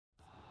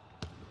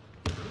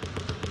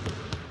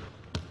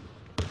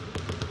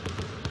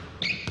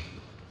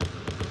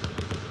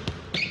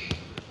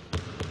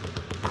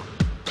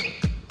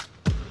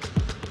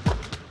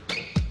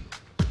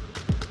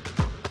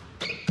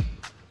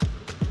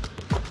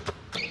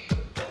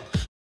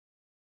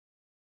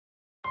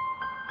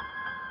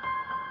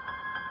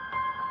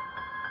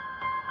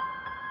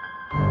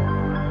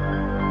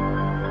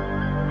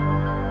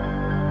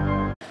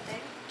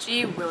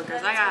Gee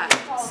willikers, I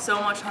got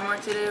so much homework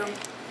to do.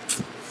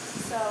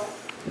 So,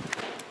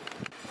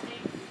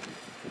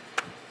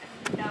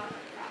 now the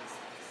process.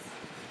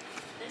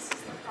 This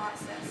is the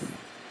process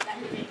that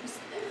makes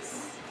this.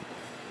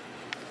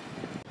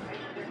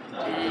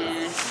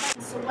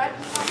 So what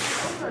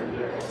comes over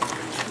here is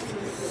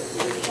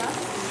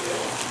just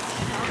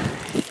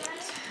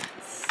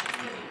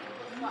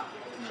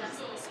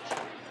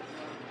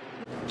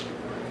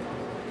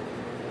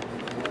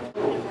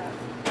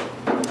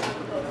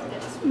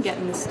I'm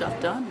getting this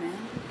stuff done, man.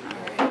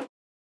 Alright.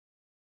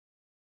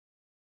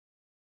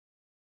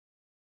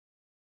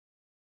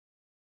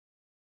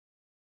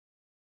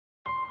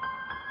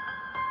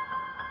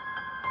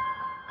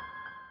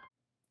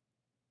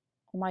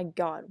 Oh my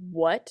god,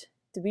 what?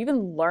 Did we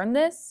even learn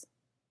this?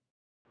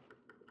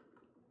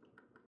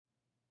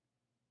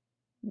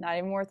 Not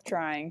even worth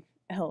trying.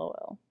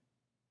 LOL.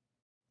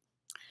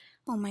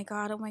 Oh my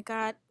god, oh my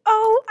god.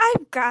 Oh,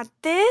 I've got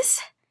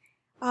this!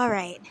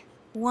 Alright,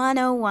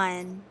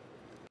 101.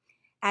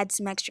 Add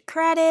some extra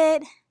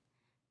credit.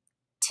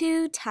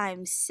 2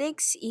 times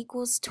 6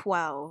 equals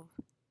 12.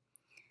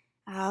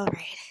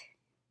 Alright.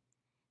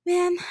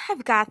 Man,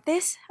 I've got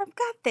this. I've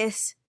got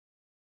this.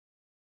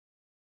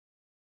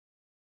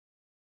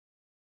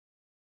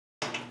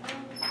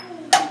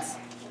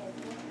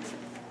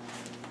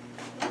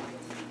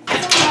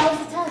 how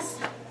was the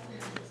test?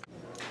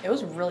 It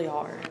was really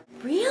hard.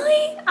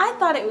 Really? I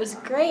thought it was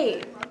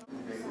great.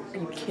 Are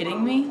you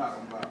kidding me?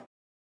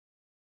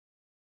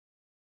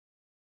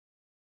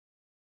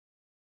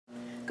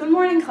 Good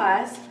morning,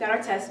 class. Got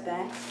our test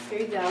back.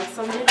 Here you go.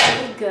 Some did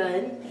really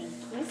good.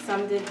 Thank you.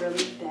 Some did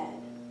really bad.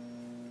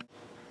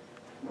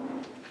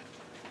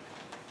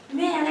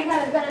 Man, I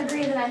got a better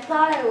grade than I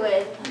thought I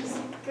would. That was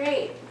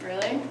great.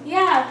 Really?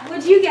 Yeah,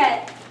 what'd you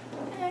get?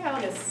 I got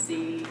like a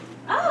C.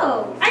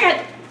 Oh, I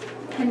got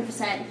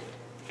 10%.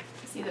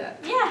 See that?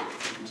 Yeah.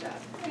 Good job.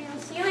 I'll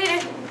see you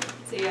later.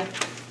 See ya.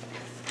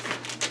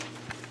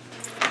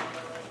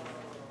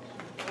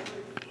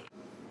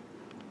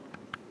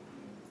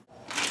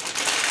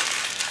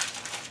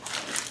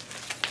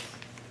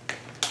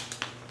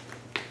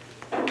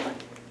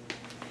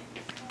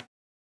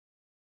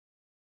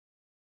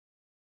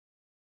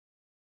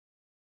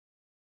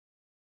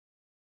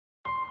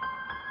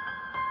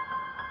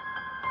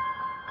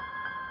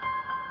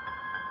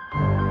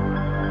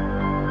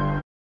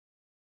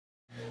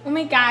 Oh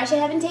my gosh, I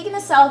haven't taken a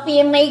selfie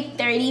in like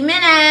 30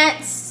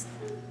 minutes.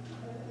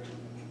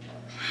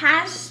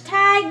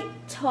 Hashtag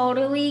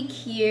totally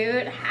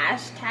cute.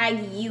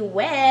 Hashtag you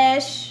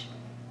wish.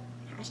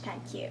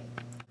 Hashtag cute.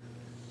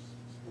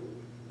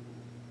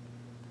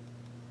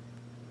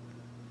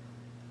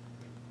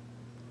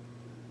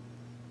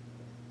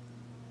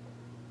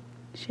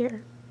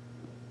 Share.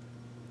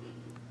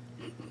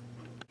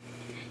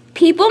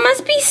 People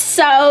must be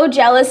so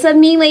jealous of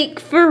me, like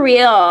for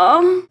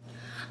real.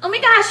 Oh my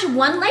gosh,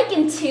 1 like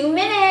in 2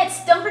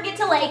 minutes. Don't forget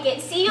to like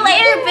it. See you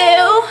later,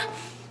 boo.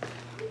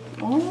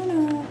 Oh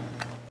no.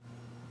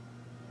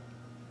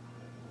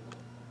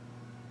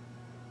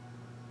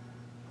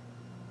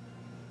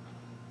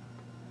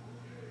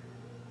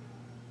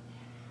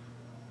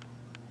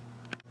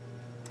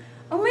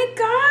 Oh my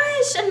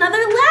gosh,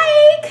 another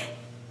like.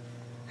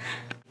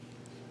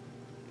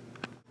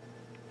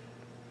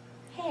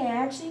 Hey,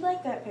 I actually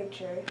like that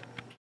picture.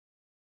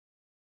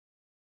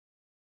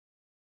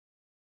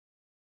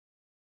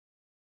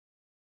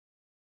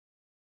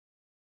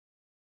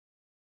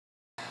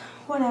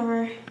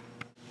 Whatever.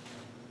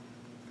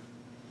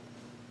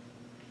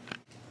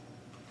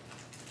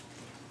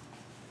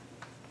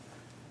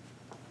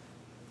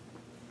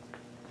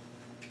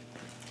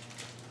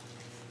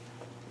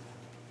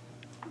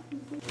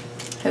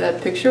 Hey,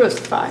 that picture was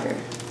fire.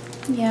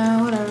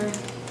 Yeah, whatever.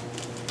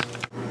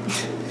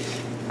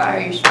 Fire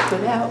you should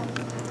put out.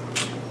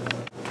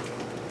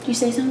 Did you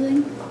say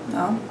something?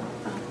 No?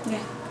 Oh,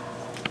 okay.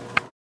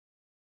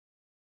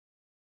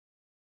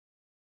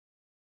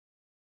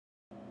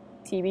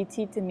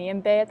 TBT to me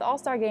and Bae at the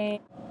All-Star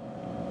game.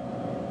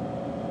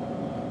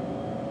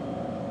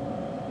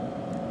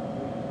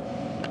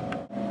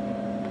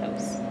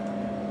 Post.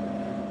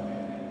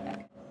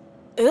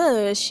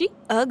 Ugh, she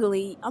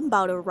ugly. I'm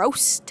about to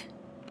roast.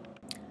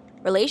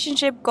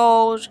 Relationship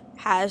goals.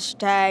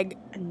 Hashtag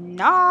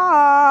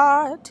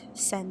not.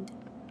 Send.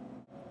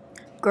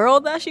 Girl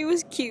thought she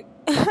was cute.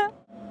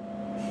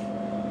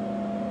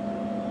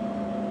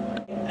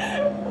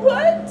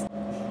 What?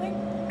 Oh my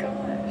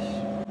gosh.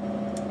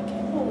 I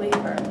can't believe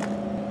her.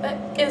 That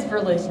is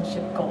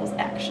relationship goals,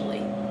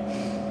 actually.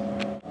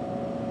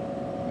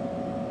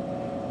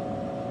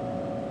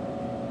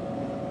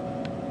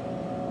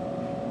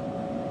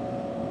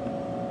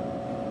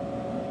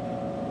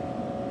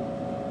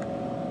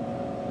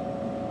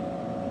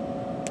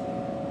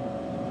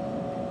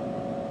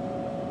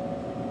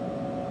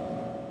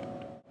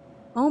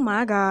 Oh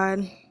my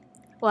god.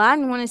 Well, I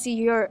didn't want to see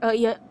your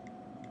ugly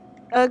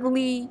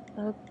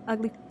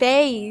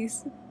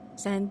face.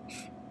 Send.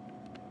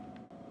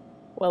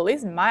 Well, at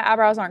least my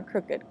eyebrows aren't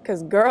crooked,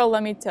 because girl,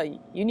 let me tell you,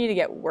 you need to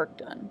get work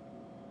done.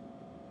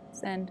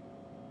 Send.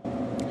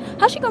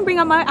 How's she gonna bring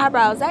up my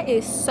eyebrows? That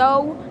is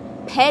so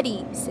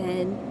petty,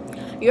 Sin.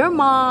 Your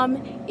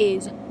mom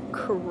is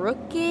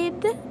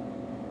crooked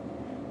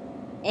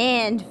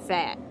and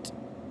fat,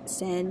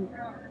 Sin.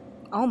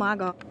 Oh my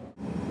god.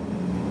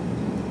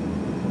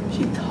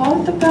 She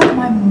talked about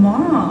my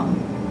mom.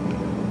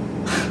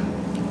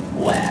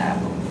 Wow.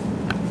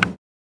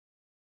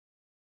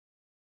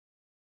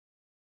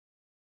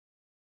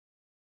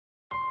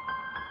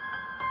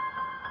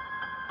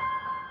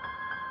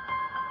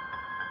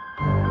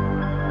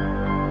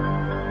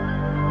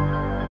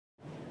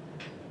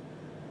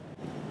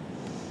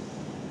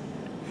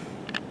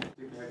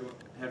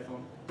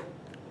 Headphone.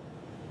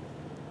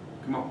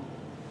 Come on.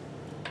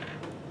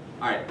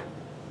 Alright.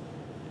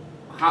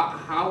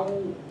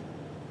 How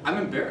I'm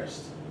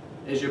embarrassed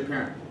as your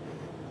parent.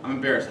 I'm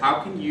embarrassed.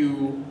 How can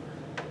you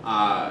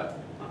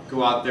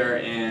go out there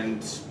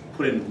and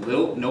put in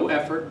no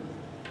effort,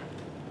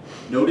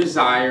 no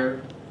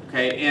desire,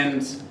 okay?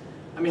 And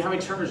I mean, how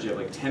many turnovers do you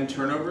have? Like 10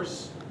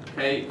 turnovers,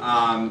 okay?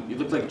 You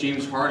look like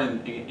James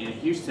Harden in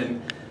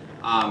Houston.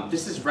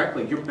 This is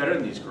reckless. You're better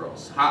than these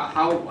girls.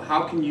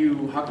 How can you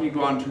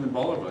go out and turn the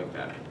ball over like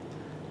that?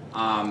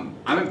 I'm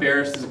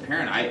embarrassed as a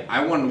parent.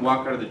 I wanted to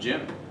walk out of the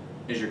gym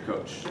as your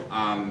coach.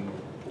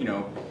 You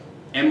know,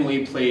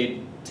 Emily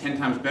played 10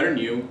 times better than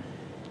you,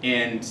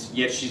 and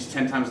yet she's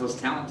 10 times less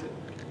talented.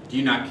 Do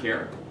you not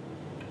care?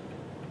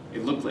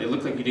 It looked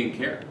like you didn't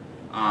care.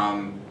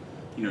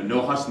 You know,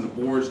 no hustling the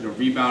boards, no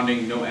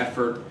rebounding, no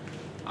effort.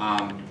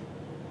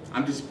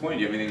 I'm disappointed.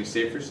 Do you have anything to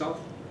say for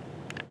yourself?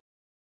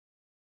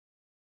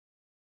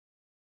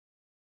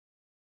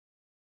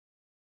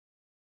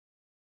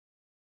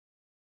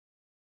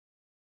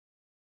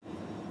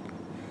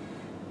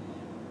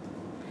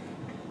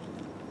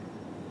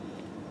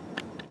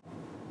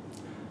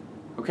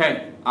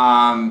 Okay,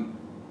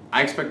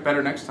 I expect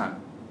better next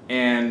time.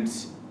 And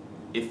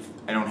if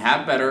I don't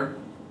have better,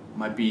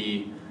 might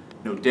be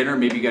no dinner,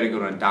 maybe you gotta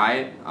go on a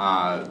diet,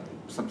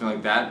 something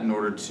like that in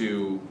order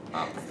to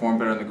perform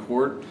better on the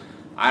court.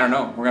 I don't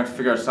know, we're gonna have to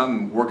figure out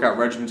something. Workout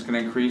regimen's gonna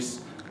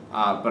increase,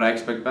 but I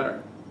expect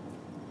better.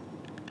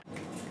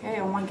 Okay,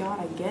 oh my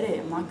god, I get it.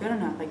 I'm not good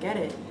enough, I get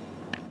it.